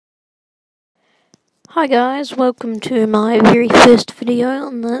Hi guys, welcome to my very first video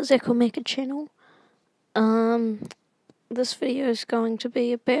on the ZachOrMacca channel. This video is going to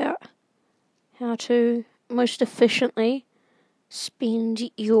be about how to most efficiently spend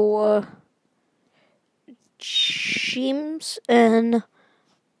your gems in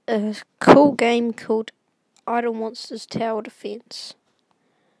a cool game called IdleMonsterTD Tower Defense.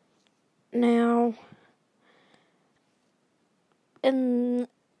 Now, in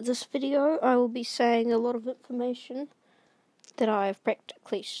this video, I will be saying a lot of information that I have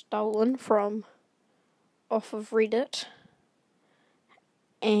practically stolen from off of Reddit,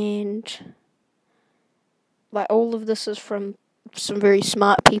 and like all of this is from some very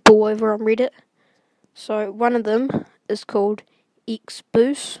smart people over on Reddit. So one of them is called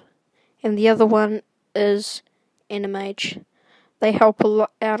XBoost, and the other one is Animage. They help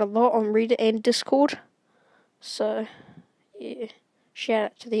out a lot on Reddit and Discord, so yeah, shout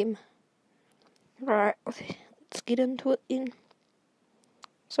out to them. Right, let's get into it then.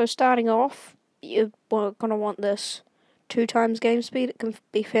 So starting off, you're going to want this 2x game speed. It can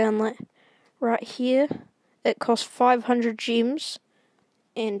be found like right here. It costs 500 gems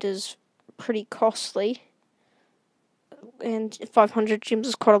and is pretty costly. And 500 gems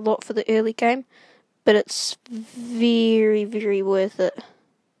is quite a lot for the early game, but it's very, very worth it.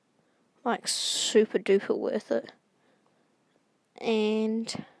 Like super duper worth it.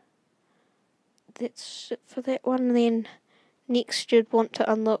 And that's it for that one. Then next you'd want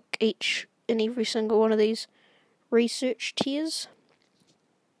to unlock each and every single one of these research tiers.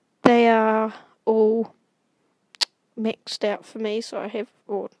 They are all maxed out for me, so I have,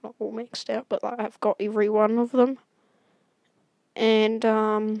 or not all maxed out, but like I've got every one of them. And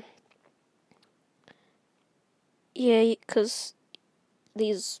yeah, because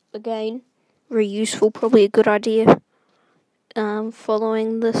these, again, very useful, probably a good idea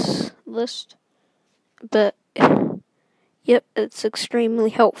following this list. But yep, it's extremely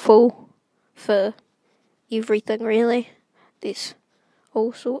helpful for everything, really. There's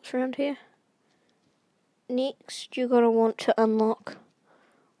all sorts around here. Next, you're going to want to unlock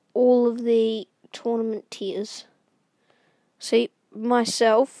all of the tournament tiers. See,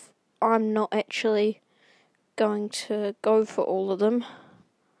 myself, I'm not actually going to go for all of them.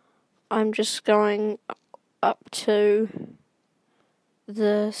 I'm just going up to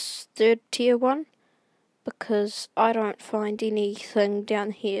the third tier one, because I don't find anything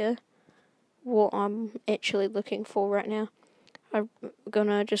down here what I'm actually looking for right now. I'm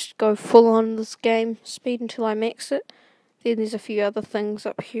gonna just go full on this game speed until I max it. Then there's a few other things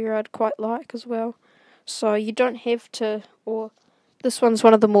up here I'd quite like as well. So you don't have to, or this one's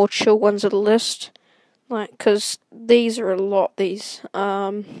one of the more chill ones of the list. Like, cause these are a lot, these,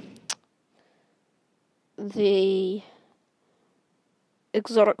 the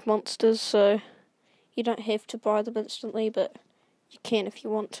exotic monsters, so you don't have to buy them instantly, but you can if you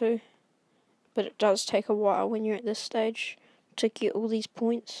want to. But it does take a while when you're at this stage to get all these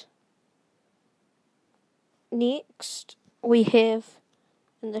points. Next, we have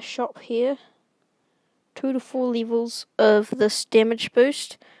in the shop here 2 to 4 levels of this damage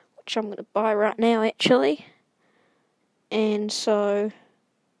boost, which I'm going to buy right now actually. And so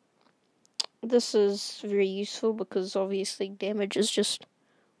this is very useful because obviously damage is just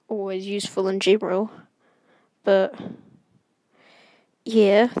always useful in general. But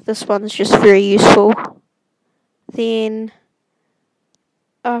yeah, this one's just very useful. Then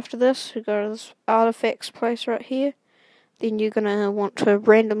after this, we go to this artifacts place right here. Then you're going to want to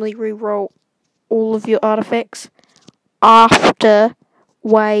randomly reroll all of your artifacts after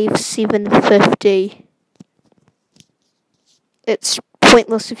wave 750. It's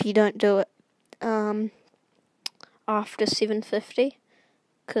pointless if you don't do it after 750,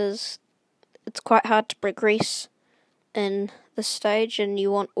 because it's quite hard to progress in this stage, and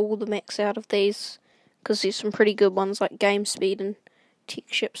you want all the max out of these, because there's some pretty good ones like game speed and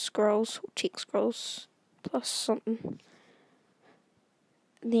tech scrolls plus something.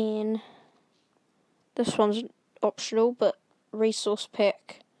 Then this one's optional, but resource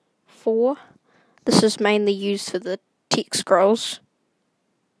pack 4. This is mainly used for the tech scrolls,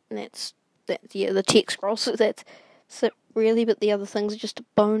 and the tech scrolls. So that's it really, but the other things are just a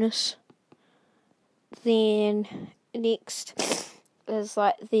bonus. Then next is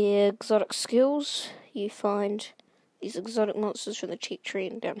like the exotic skills. You find these exotic monsters from the tech tree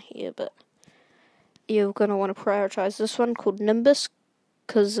and down here, but you're going to want to prioritize this one called Nimbus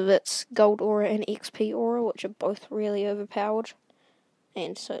because of its gold aura and XP aura, which are both really overpowered,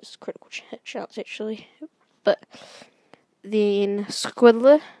 and so it's critical hit chance actually. But then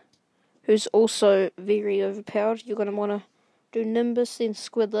Squiddler, who's also very overpowered. You're going to want to do Nimbus, then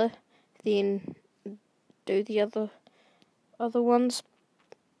Squiddler, then do the other ones.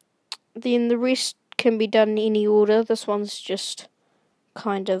 Then the rest can be done in any order. This one's just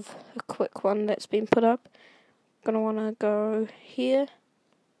kind of a quick one that's been put up. Gonna wanna go here.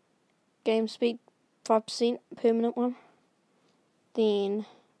 Game speed 5%, permanent one. Then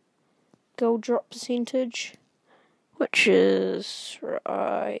gold drop percentage, which is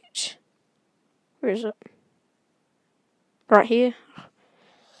right. Where is it? Right here.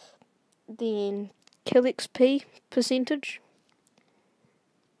 Then kill XP percentage.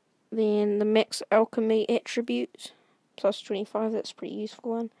 Then the max alchemy attributes, plus 25, that's a pretty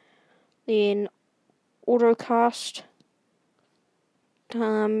useful one. Then auto cast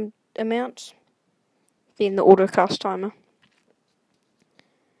amounts. Then the auto cast timer.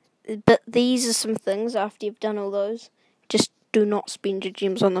 But these are some things after you've done all those. Just do not spend your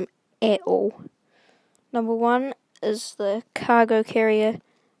gems on them at all. Number 1 is the cargo carrier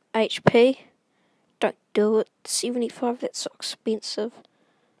HP. Don't do it. 75, that's so expensive.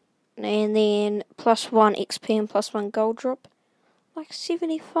 And then plus 1 XP and plus 1 gold drop. Like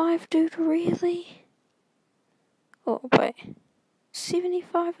 75, dude, really? Oh, wait.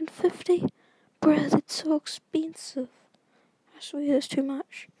 75 and 50? Bruh, that's so expensive. I swear that's too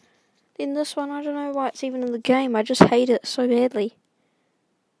much. Then this one, I don't know why it's even in the game. I just hate it so badly.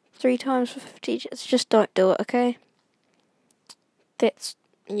 3 times for 50, just don't do it, okay?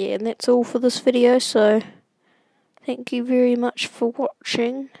 And that's all for this video, so thank you very much for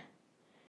watching.